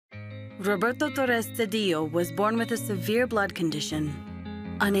Roberto Torres-Cedillo was born with a severe blood condition.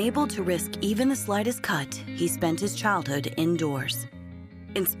 Unable to risk even the slightest cut, he spent his childhood indoors.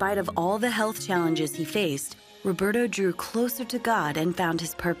 In spite of all the health challenges he faced, Roberto drew closer to God and found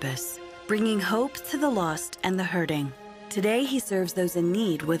his purpose, bringing hope to the lost and the hurting. Today, he serves those in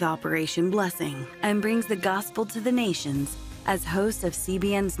need with Operation Blessing and brings the gospel to the nations as host of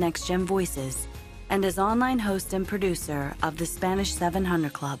CBN's Next Gen Voices and as online host and producer of the Spanish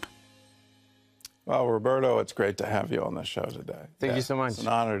 700 Club. Well, Roberto, it's great to have you on the show today. Thank you so much. It's an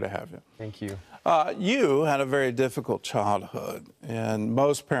honor to have you. Thank you. You had a very difficult childhood, and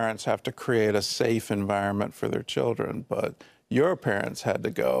most parents have to create a safe environment for their children, but your parents had to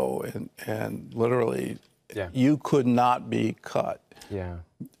go and literally, you could not be cut. Yeah.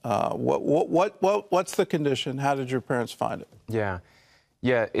 What's the condition? How did your parents find it?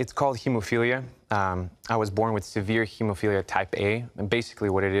 Yeah, it's called hemophilia. I was born with severe hemophilia type A, and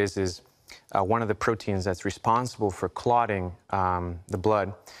basically what it is one of the proteins that's responsible for clotting the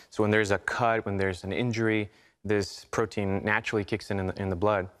blood. So when there's a cut, when there's an injury, this protein naturally kicks in the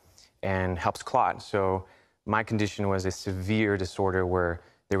blood and helps clot. So my condition was a severe disorder where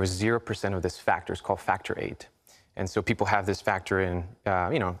there was 0% of this factor. It's called factor VIII. And so people have this factor in,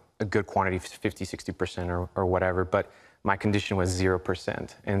 a good quantity, 50, 60% or whatever, but my condition was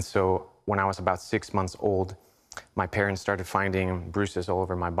 0%. And so when I was about 6 months old, my parents started finding bruises all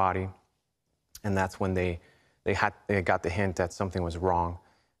over my body. And that's when they got the hint that something was wrong.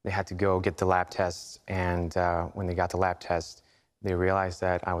 They had to go get the lab tests, and when they got the lab tests, they realized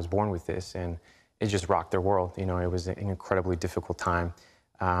that I was born with this, and it just rocked their world. You know, it was an incredibly difficult time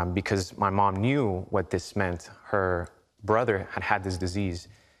because my mom knew what this meant. Her brother had this disease,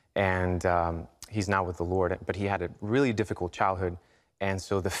 and he's now with the Lord, but he had a really difficult childhood, and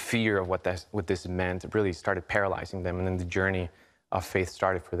so the fear of what this meant really started paralyzing them, and then the journey of faith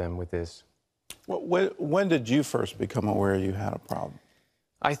started for them with this. When did you first become aware you had a problem?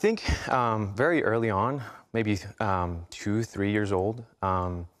 I think very early on, maybe 2, 3 years old.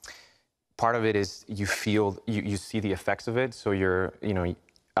 Part of it is you see the effects of it. So you're,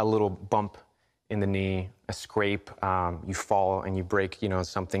 a little bump in the knee, a scrape, you fall and you break,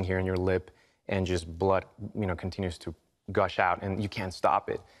 something here in your lip, and just blood, continues to gush out, and you can't stop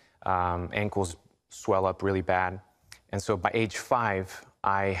it. Ankles swell up really bad. And so by age 5,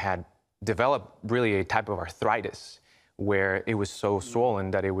 I had developed really a type of arthritis where it was so swollen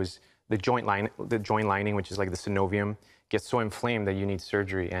that it was the joint lining, which is like the synovium, gets so inflamed that you need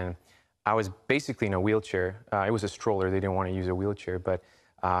surgery. And I was basically in a wheelchair. It was a stroller. They didn't want to use a wheelchair, but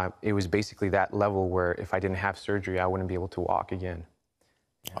it was basically that level where if I didn't have surgery, I wouldn't be able to walk again.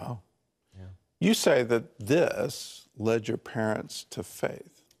 Wow. Yeah. You say that this led your parents to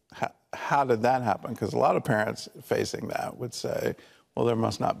faith. How did that happen? Because a lot of parents facing that would say, well, there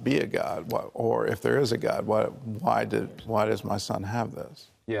must not be a God, or if there is a God, why does my son have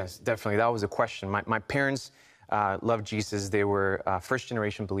this? Yes, definitely. That was a question. My parents loved Jesus. They were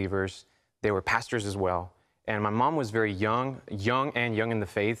first-generation believers. They were pastors as well. And my mom was very young in the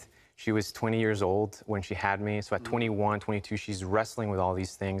faith. She was 20 years old when she had me. So at 21, 22, she's wrestling with all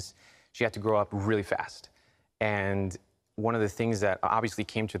these things. She had to grow up really fast. And one of the things that obviously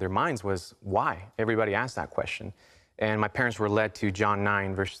came to their minds was, why? Everybody asked that question. And my parents were led to John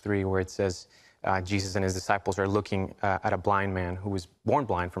 9, verse 3, where it says, Jesus and his disciples are looking at a blind man who was born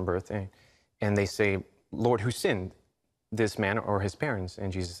blind from birth. And they say, Lord, who sinned, this man or his parents?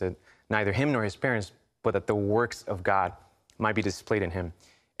 And Jesus said, neither him nor his parents, but that the works of God might be displayed in him.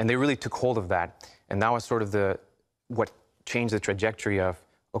 And they really took hold of that. And that was sort of what changed the trajectory of,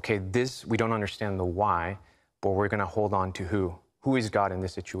 okay, this, we don't understand the why, but we're going to hold on to who. Who is God in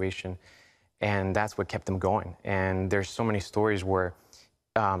this situation? And that's what kept them going. And there's so many stories where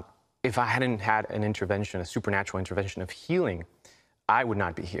if I hadn't had an intervention, a supernatural intervention of healing, I would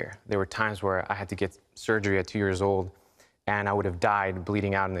not be here. There were times where I had to get surgery at 2 years old, and I would have died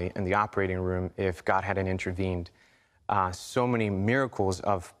bleeding out in the operating room if God hadn't intervened. So many miracles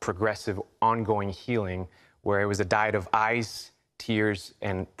of progressive, ongoing healing, where it was a diet of ice, tears,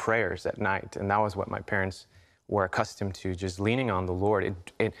 and prayers at night. And that was what my parents were accustomed to, just leaning on the Lord.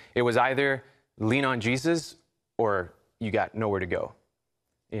 It was either lean on Jesus or you got nowhere to go.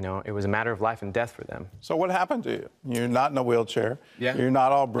 It was a matter of life and death for them. So what happened to you? You're not in a wheelchair. Yeah. You're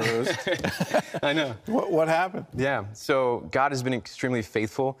not all bruised. I know. What happened? Yeah. So God has been extremely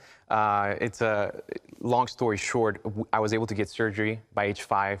faithful. It's a long story short. I was able to get surgery by age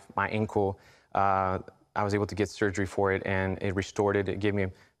 5. My ankle, I was able to get surgery for it, and it restored it. It gave me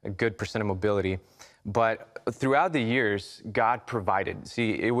a good % of mobility. But throughout the years, God provided.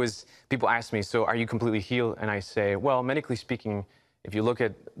 See, people ask me, so are you completely healed? And I say, well, medically speaking, If you look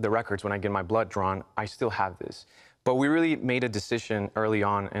at the records when I get my blood drawn, I still have this. But we really made a decision early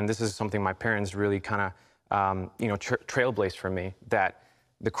on, and this is something my parents really kind of, trailblazed for me, that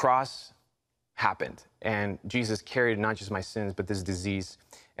the cross happened, and Jesus carried not just my sins, but this disease.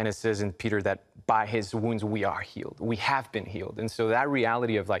 And it says in Peter that by his wounds we are healed. We have been healed. And so that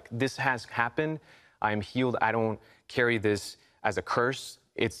reality of like, this has happened, I am healed, I don't carry this as a curse,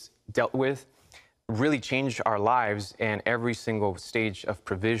 it's dealt with, really changed our lives. And every single stage of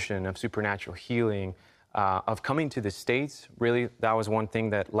provision, of supernatural healing, of coming to the States, really, that was one thing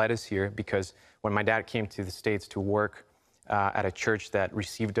that led us here, because when my dad came to the States to work at a church that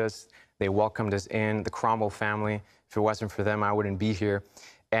received us, they welcomed us in, the Cromwell family. If it wasn't for them, I wouldn't be here.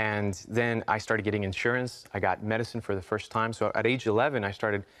 And then I started getting insurance. I got medicine for the first time. So at age 11, I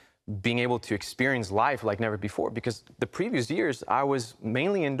started being able to experience life like never before, because the previous years, I was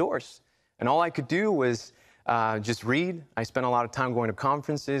mainly indoors. And all I could do was just read. I spent a lot of time going to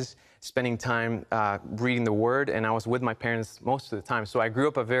conferences, spending time reading the Word, and I was with my parents most of the time. So I grew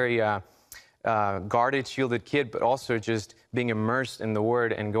up a very guarded, shielded kid, but also just being immersed in the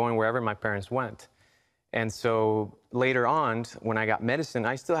Word and going wherever my parents went. And so later on, when I got medicine,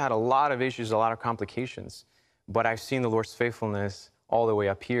 I still had a lot of issues, a lot of complications. But I've seen the Lord's faithfulness all the way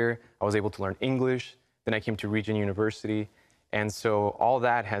up here. I was able to learn English. Then I came to Regent University. And so all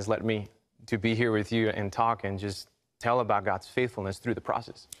that has led me to be here with you and talk and just tell about God's faithfulness through the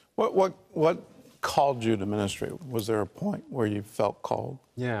process. What called you to ministry? Was there a point where you felt called?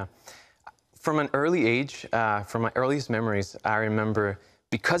 Yeah. From an early age, from my earliest memories, I remember,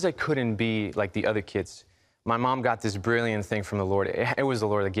 because I couldn't be like the other kids, my mom got this brilliant thing from the Lord. It was the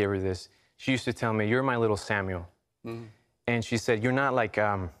Lord that gave her this. She used to tell me, "You're my little Samuel." Mm-hmm. And she said, you're not like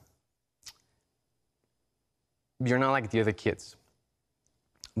the other kids.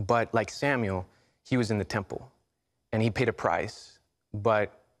 But like Samuel, he was in the temple and he paid a price,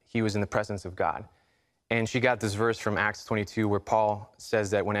 but he was in the presence of God. And she got this verse from Acts 22 where Paul says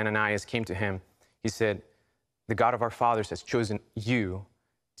that when Ananias came to him, he said, "The God of our fathers has chosen you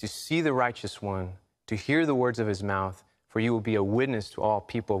to see the righteous one, to hear the words of his mouth, for you will be a witness to all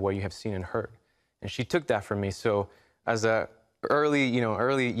people of what you have seen and heard." And she took that from me. So as a early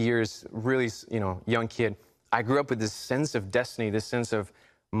years, really, young kid, I grew up with this sense of destiny, this sense of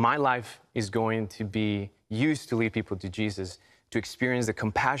my life is going to be used to lead people to Jesus, to experience the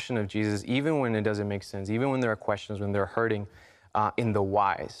compassion of Jesus, even when it doesn't make sense, even when there are questions, when they're hurting, in the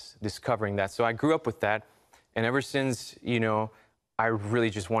whys, discovering that. So I grew up with that. And ever since, I really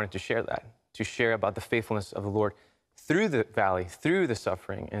just wanted to share that, to share about the faithfulness of the Lord through the valley, through the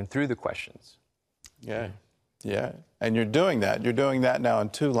suffering, and through the questions. Yeah, yeah. And you're doing that. You're doing that now in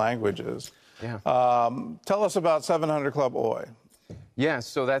 2 languages. Yeah. Tell us about 700 Club Hoy. Yeah,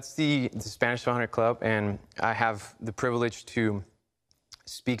 so that's the Spanish 700 Club, and I have the privilege to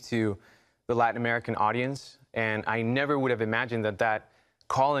speak to the Latin American audience, and I never would have imagined that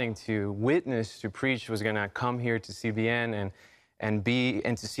calling to witness, to preach, was going to come here to CBN and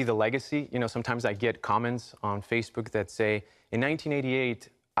to see the legacy. Sometimes I get comments on Facebook that say, in 1988,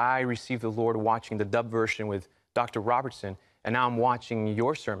 I received the Lord watching the dub version with Dr. Robertson, and now I'm watching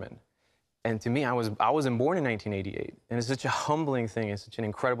your sermon. And to me, I wasn't born in 1988. And it's such a humbling thing. It's such an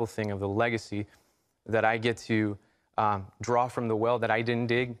incredible thing of the legacy that I get to draw from the well that I didn't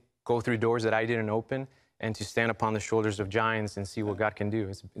dig, go through doors that I didn't open, and to stand upon the shoulders of giants and see what God can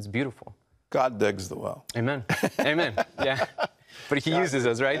do. It's beautiful. God digs the well. Amen. Amen. Yeah. But he uses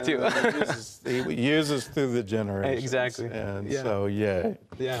us, right, too? He uses through the generations. Exactly. And so, yeah.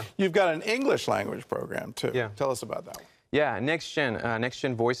 You've got an English language program, too. Yeah. Tell us about that one. Yeah, Next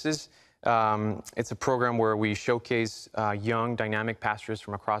Gen Voices. It's a program where we showcase young, dynamic pastors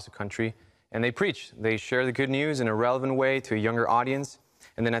from across the country, and they preach. They share the good news in a relevant way to a younger audience.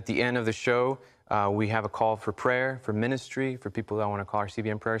 And then at the end of the show, we have a call for prayer, for ministry, for people that want to call our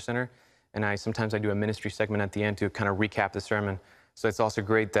CBN Prayer Center. And sometimes I do a ministry segment at the end to kind of recap the sermon. So it's also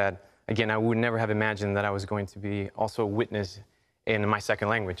great that, again, I would never have imagined that I was going to be also a witness in my second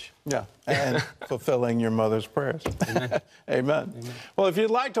language. Yeah, and fulfilling your mother's prayers. Amen. Amen. Amen. Well, if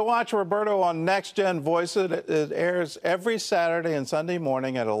you'd like to watch Roberto on Next Gen Voices, it airs every Saturday and Sunday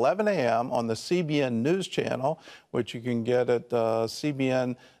morning at 11 a.m. on the CBN News Channel, which you can get at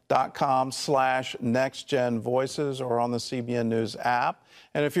cbn.com/nextgenvoices or on the CBN News app.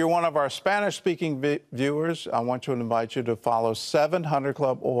 And if you're one of our Spanish-speaking viewers, I want to invite you to follow 700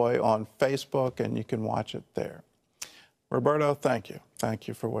 Club Hoy on Facebook, and you can watch it there. Roberto, thank you. Thank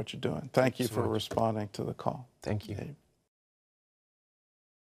you for what you're doing. Thank you for responding to the call. Thank you.